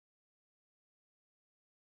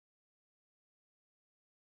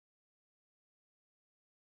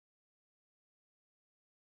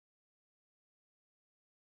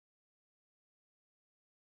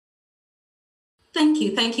Thank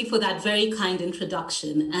you. Thank you for that very kind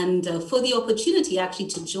introduction and for the opportunity actually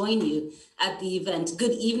to join you at the event.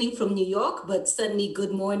 Good evening from New York, but certainly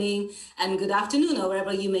good morning and good afternoon, or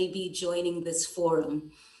wherever you may be joining this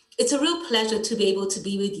forum. It's a real pleasure to be able to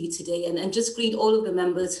be with you today and just greet all of the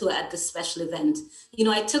members who are at this special event. You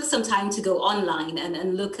know, I took some time to go online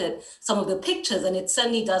and look at some of the pictures, and it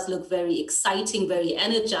certainly does look very exciting, very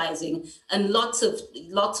energizing, and lots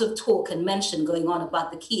of talk and mention going on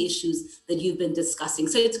about the key issues that you've been discussing.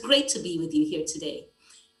 So it's great to be with you here today.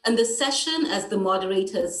 And the session, as the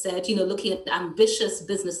moderator said, you know, looking at ambitious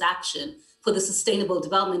business action for the Sustainable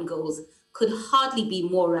Development Goals could hardly be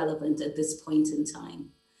more relevant at this point in time.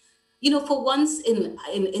 You know, for once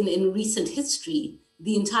in recent history,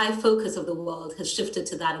 the entire focus of the world has shifted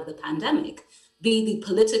to that of the pandemic, be the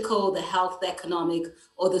political, the health, the economic,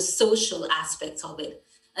 or the social aspects of it,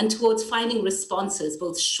 and towards finding responses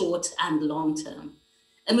both short and long term.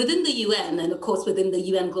 And within the UN, and of course within the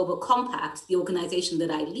UN Global Compact, the organization that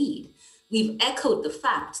I lead, we've echoed the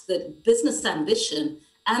fact that business ambition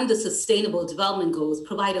and the Sustainable Development Goals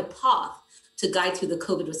provide a path to guide through the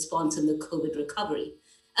COVID response and the COVID recovery.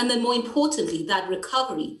 And then more importantly, that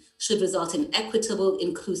recovery should result in equitable,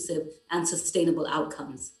 inclusive, and sustainable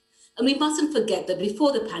outcomes. And we mustn't forget that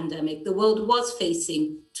before the pandemic, the world was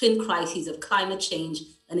facing twin crises of climate change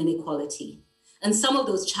and inequality. And some of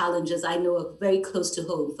those challenges I know are very close to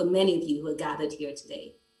home for many of you who are gathered here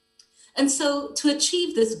today. And so to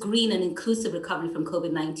achieve this green and inclusive recovery from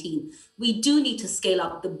COVID-19, we do need to scale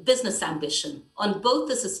up the business ambition on both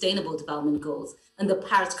the Sustainable Development Goals and the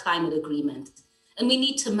Paris Climate Agreement. And we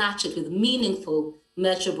need to match it with meaningful,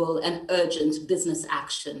 measurable, and urgent business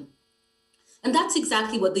action. And that's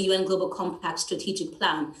exactly what the UN Global Compact strategic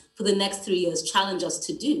plan for the next 3 years challenge us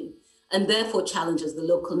to do, and therefore challenges the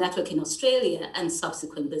local network in Australia and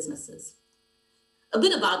subsequent businesses. A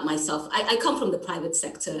bit about myself. I come from the private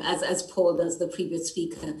sector, as Paul does, the previous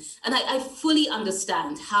speaker, and I fully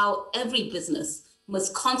understand how every business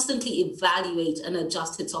must constantly evaluate and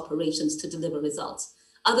adjust its operations to deliver results.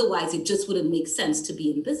 Otherwise, it just wouldn't make sense to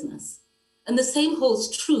be in business. And the same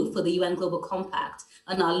holds true for the UN Global Compact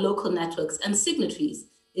and our local networks and signatories,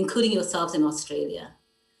 including yourselves in Australia.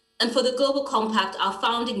 And for the Global Compact, our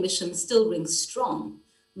founding mission still rings strong.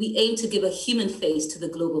 We aim to give a human face to the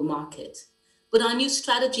global market. But our new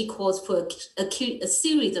strategy calls for a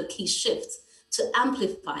series of key shifts to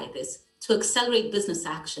amplify this, to accelerate business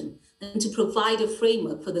action, and to provide a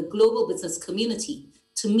framework for the global business community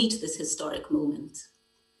to meet this historic moment.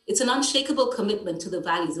 It's an unshakable commitment to the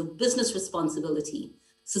values of business responsibility,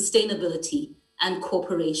 sustainability, and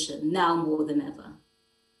cooperation, now more than ever.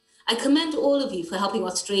 I commend all of you for helping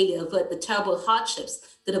Australia avert the terrible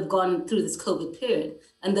hardships that have gone through this COVID period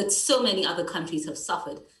and that so many other countries have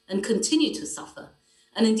suffered and continue to suffer.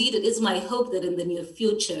 And indeed, it is my hope that in the near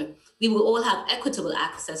future, we will all have equitable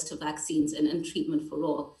access to vaccines and treatment for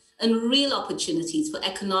all, and real opportunities for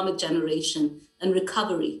economic generation and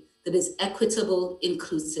recovery that is equitable,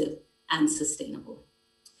 inclusive, and sustainable.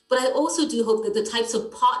 But I also do hope that the types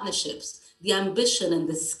of partnerships, the ambition and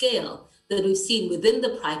the scale that we've seen within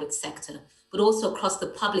the private sector, but also across the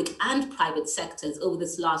public and private sectors over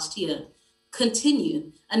this last year,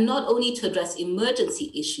 continue, and not only to address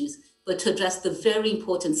emergency issues, but to address the very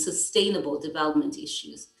important sustainable development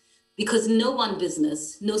issues. Because no one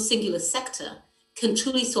business, no singular sector can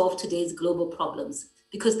truly solve today's global problems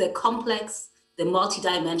because they're complex, they're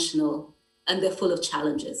multidimensional, and they're full of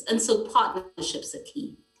challenges. And so partnerships are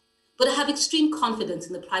key. But I have extreme confidence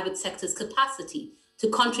in the private sector's capacity to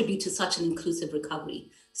contribute to such an inclusive recovery,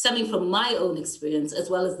 stemming from my own experience, as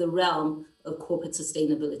well as the realm of corporate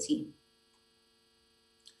sustainability.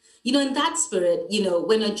 You know, in that spirit, you know,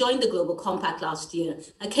 when I joined the Global Compact last year,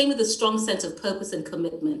 I came with a strong sense of purpose and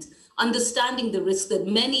commitment, understanding the risks that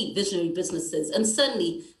many visionary businesses, and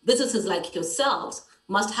certainly businesses like yourselves,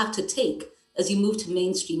 must have to take as you move to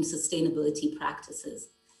mainstream sustainability practices.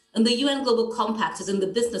 And the UN Global Compact is in the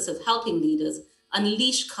business of helping leaders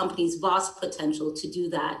unleash companies' vast potential to do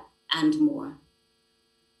that and more.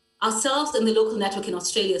 Ourselves and the local network in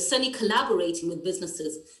Australia are certainly collaborating with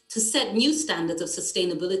businesses to set new standards of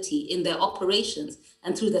sustainability in their operations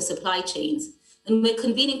and through their supply chains. And we're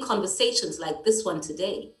convening conversations like this one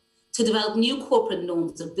today to develop new corporate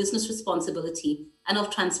norms of business responsibility and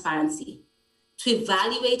of transparency, to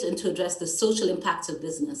evaluate and to address the social impacts of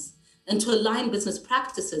business, and to align business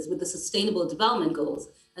practices with the Sustainable Development Goals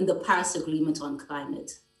and the Paris Agreement on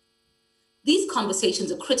Climate. These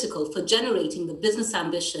conversations are critical for generating the business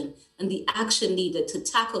ambition and the action needed to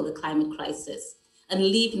tackle the climate crisis and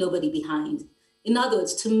leave nobody behind. In other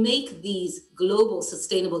words, to make these global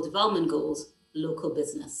Sustainable Development Goals local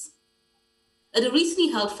business. At a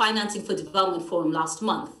recently held Financing for Development Forum last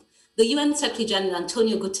month, the UN Secretary General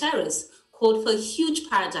Antonio Guterres called for a huge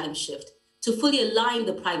paradigm shift to fully align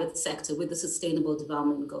the private sector with the Sustainable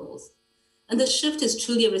Development Goals. And the shift is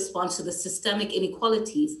truly a response to the systemic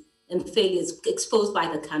inequalities and failures exposed by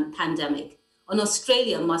the pandemic. And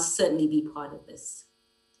Australia must certainly be part of this.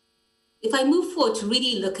 If I move forward to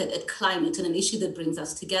really look at climate and an issue that brings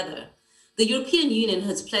us together, the European Union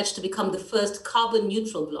has pledged to become the first carbon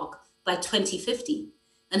neutral bloc by 2050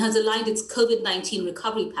 and has aligned its COVID-19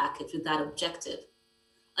 recovery package with that objective.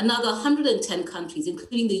 Another 110 countries,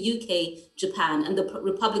 including the UK, Japan, and the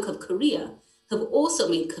Republic of Korea, have also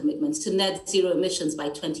made commitments to net zero emissions by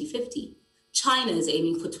 2050. China is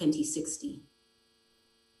aiming for 2060.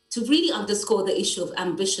 To really underscore the issue of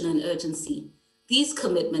ambition and urgency, these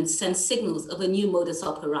commitments send signals of a new modus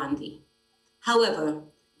operandi. However,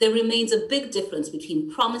 there remains a big difference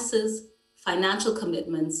between promises, financial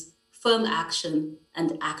commitments, firm action,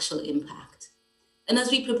 and actual impact. And as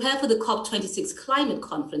we prepare for the COP26 climate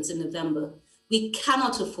conference in November, we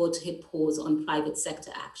cannot afford to hit pause on private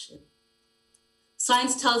sector action.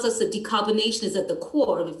 Science tells us that decarbonation is at the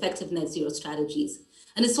core of effective net zero strategies,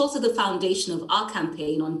 and it's also the foundation of our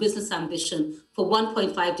campaign on business ambition for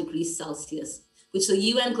 1.5 degrees Celsius, which the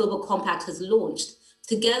UN Global Compact has launched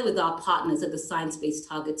together with our partners at the Science Based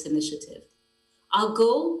Targets Initiative. Our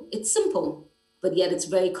goal, it's simple, but yet it's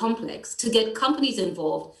very complex, to get companies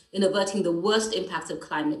involved in averting the worst impacts of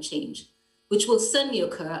climate change, which will certainly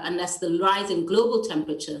occur unless the rise in global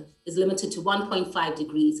temperature is limited to 1.5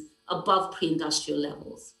 degrees above pre-industrial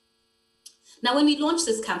levels. Now, when we launched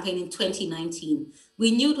this campaign in 2019,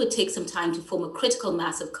 we knew it would take some time to form a critical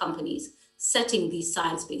mass of companies setting these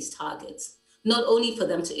science-based targets, not only for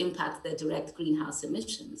them to impact their direct greenhouse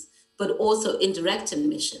emissions, but also indirect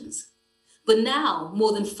emissions. But now,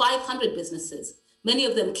 more than 500 businesses, many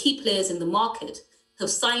of them key players in the market, have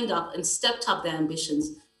signed up and stepped up their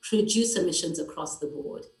ambitions to reduce emissions across the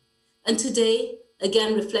board. And today,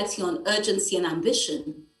 again, reflecting on urgency and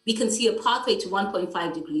ambition, we can see a pathway to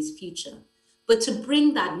 1.5 degrees future. But to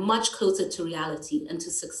bring that much closer to reality and to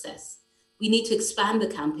success, we need to expand the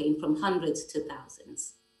campaign from hundreds to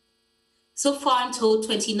thousands. So far, I'm told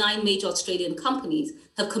 29 major Australian companies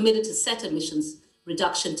have committed to set emissions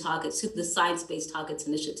reduction targets through the Science Based Targets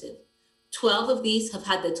Initiative. 12 of these have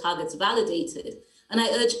had their targets validated, and I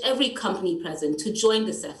urge every company present to join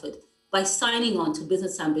this effort by signing on to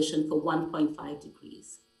Business Ambition for 1.5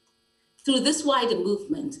 degrees. Through this wider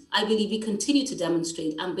movement, I believe we continue to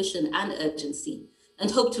demonstrate ambition and urgency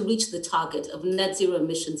and hope to reach the target of net zero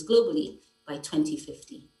emissions globally by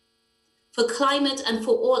 2050. For climate and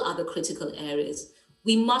for all other critical areas,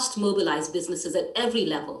 we must mobilize businesses at every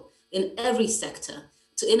level, in every sector,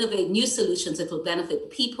 to innovate new solutions that will benefit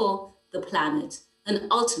people, the planet, and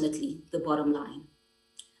ultimately the bottom line.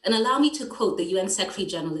 And allow me to quote the UN Secretary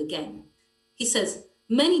General again. He says,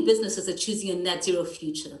 many businesses are choosing a net zero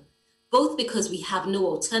future, both because we have no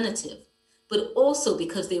alternative, but also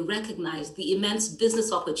because they recognize the immense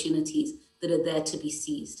business opportunities that are there to be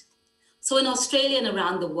seized. So in Australia and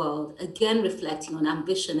around the world, again reflecting on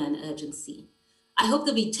ambition and urgency, I hope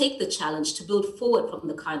that we take the challenge to build forward from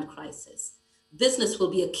the current crisis. Business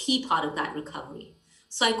will be a key part of that recovery.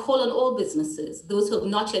 So I call on all businesses, those who have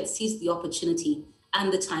not yet seized the opportunity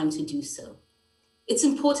and the time to do so. It's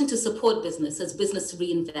important to support business as business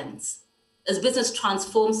reinvents, as business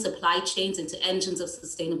transforms supply chains into engines of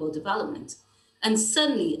sustainable development, and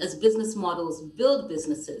certainly as business models build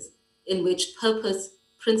businesses in which purpose,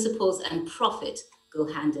 principles, and profit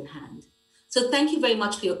go hand in hand. So thank you very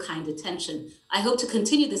much for your kind attention. I hope to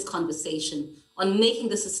continue this conversation on making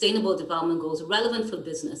the Sustainable Development Goals relevant for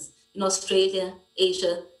business in Australia,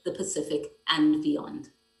 Asia, the Pacific, and beyond.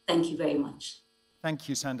 Thank you very much. Thank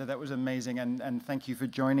you, Sanda. That was amazing, and thank you for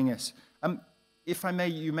joining us. If I may,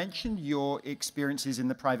 you mentioned your experiences in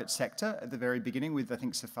the private sector at the very beginning with, I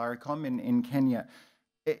think, Safaricom in Kenya.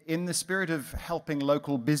 In the spirit of helping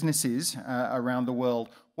local businesses around the world,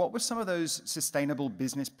 what were some of those sustainable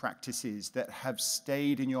business practices that have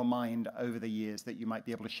stayed in your mind over the years that you might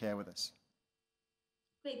be able to share with us?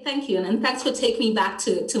 Great, thank you. And thanks for taking me back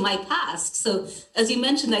to my past. So as you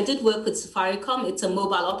mentioned, I did work with Safaricom. It's a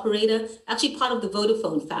mobile operator, actually part of the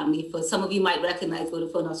Vodafone family. For some of you might recognize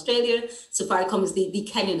Vodafone Australia. Safaricom is the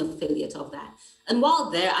Kenyan affiliate of that. And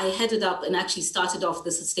while there, I headed up and actually started off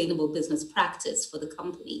the sustainable business practice for the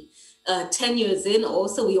company. 10 years in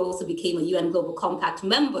also, we also became a UN Global Compact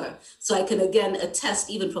member. So I can again attest,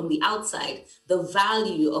 even from the outside, the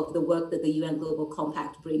value of the work that the UN Global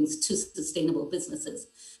Compact brings to sustainable businesses.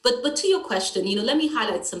 But to your question, let me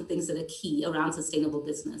highlight some things that are key around sustainable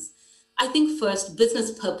business. I think first,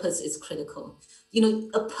 business purpose is critical.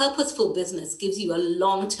 A purposeful business gives you a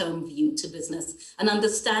long-term view to business and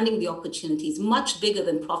understanding the opportunities much bigger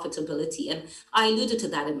than profitability. And I alluded to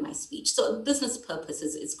that in my speech. So business purpose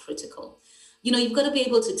is critical. You've got to be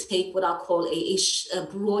able to take what I'll call a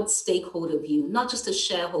broad stakeholder view, not just a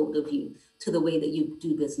shareholder view to the way that you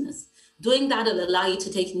do business. Doing that will allow you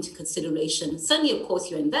to take into consideration, certainly, of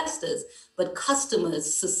course, your investors, but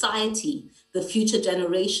customers, society, the future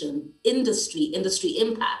generation, industry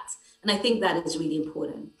impacts. And I think that is really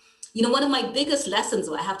important. One of my biggest lessons,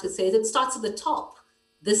 I have to say, is it starts at the top.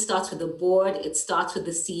 This starts with the board. It starts with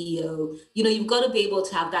the CEO. You've got to be able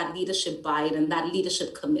to have that leadership buy-in and that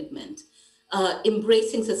leadership commitment.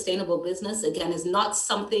 Embracing sustainable business, again, is not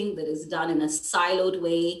something that is done in a siloed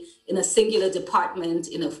way, in a singular department,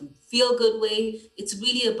 in a feel-good way. It's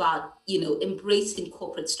really about, embracing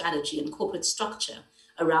corporate strategy and corporate structure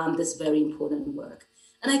around this very important work.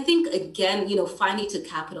 And I think, again, finally, to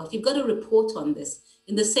cap it off, you've got to report on this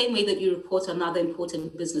in the same way that you report on other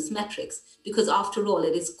important business metrics, because after all,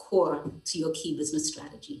 it is core to your key business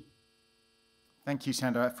strategy. Thank you,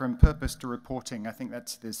 Sanda. From purpose to reporting, I think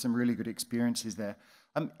there's some really good experiences there.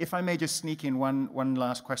 If I may just sneak in one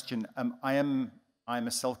last question. I'm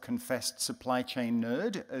a self-confessed supply chain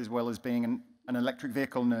nerd, as well as being an electric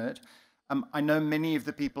vehicle nerd. I know many of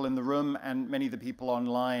the people in the room and many of the people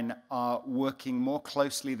online are working more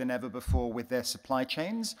closely than ever before with their supply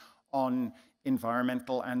chains on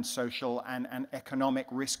environmental and social and economic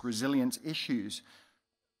risk resilience issues.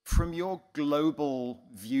 From your global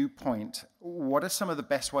viewpoint, what are some of the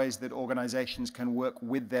best ways that organizations can work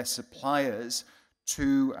with their suppliers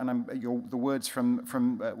to, and the words from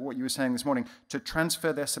what you were saying this morning, to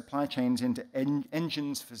transfer their supply chains into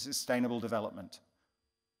engines for sustainable development?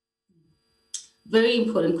 Very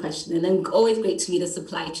important question, and then always great to meet a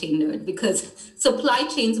supply chain nerd, because supply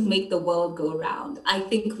chains make the world go round. I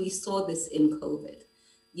think we saw this in COVID.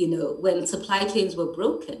 When supply chains were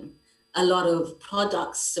broken, a lot of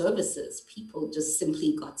products, services, people just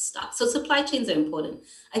simply got stuck. So supply chains are important.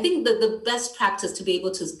 I think that the best practice to be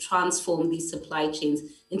able to transform these supply chains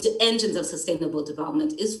into engines of sustainable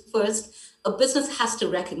development is, first, a business has to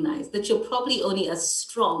recognize that you're probably only as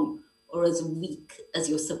strong or as weak as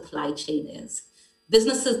your supply chain is.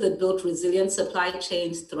 Businesses that built resilient supply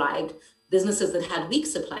chains thrived. Businesses that had weak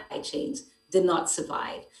supply chains did not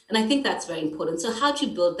survive. And I think that's very important. So how do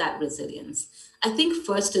you build that resilience? I think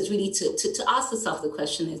first is really to ask yourself the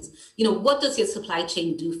question is, what does your supply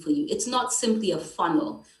chain do for you? It's not simply a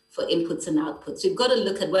funnel for inputs and outputs. You've got to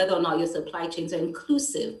look at whether or not your supply chains are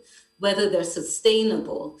inclusive, whether they're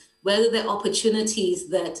sustainable, whether they're opportunities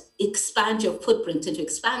that expand your footprint into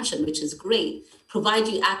expansion, which is great, provide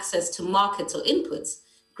you access to markets or inputs,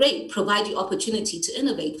 great, provide you opportunity to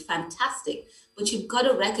innovate, fantastic. But you've got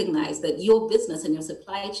to recognize that your business and your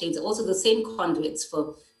supply chains are also the same conduits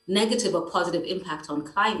for negative or positive impact on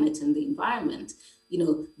climate and the environment.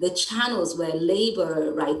 The channels where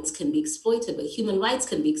labor rights can be exploited, where human rights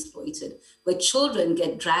can be exploited, where children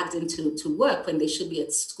get dragged into work when they should be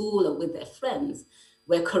at school or with their friends,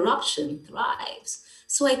 where corruption thrives.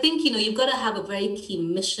 So I think, you've got to have a very key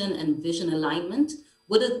mission and vision alignment.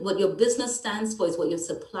 What your business stands for is what your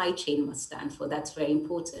supply chain must stand for. That's very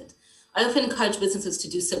important. I often encourage businesses to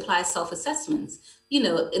do supply self-assessments, in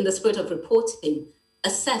the spirit of reporting,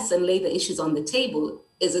 assess and lay the issues on the table.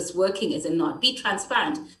 Is this working? Is it not? Be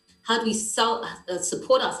transparent. How do we support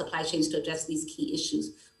our supply chains to address these key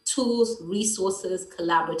issues? Tools, resources,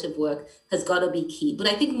 collaborative work has got to be key. But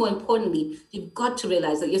I think more importantly, you've got to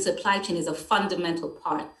realize that your supply chain is a fundamental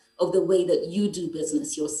part of the way that you do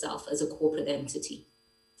business yourself as a corporate entity.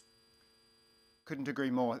 Couldn't agree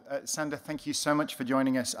more. Sanda, thank you so much for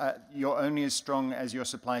joining us. You're only as strong as your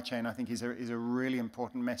supply chain, I think is a really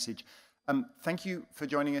important message. Thank you for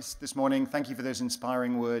joining us this morning. Thank you for those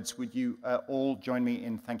inspiring words. Would you all join me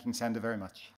in thanking Sanda very much?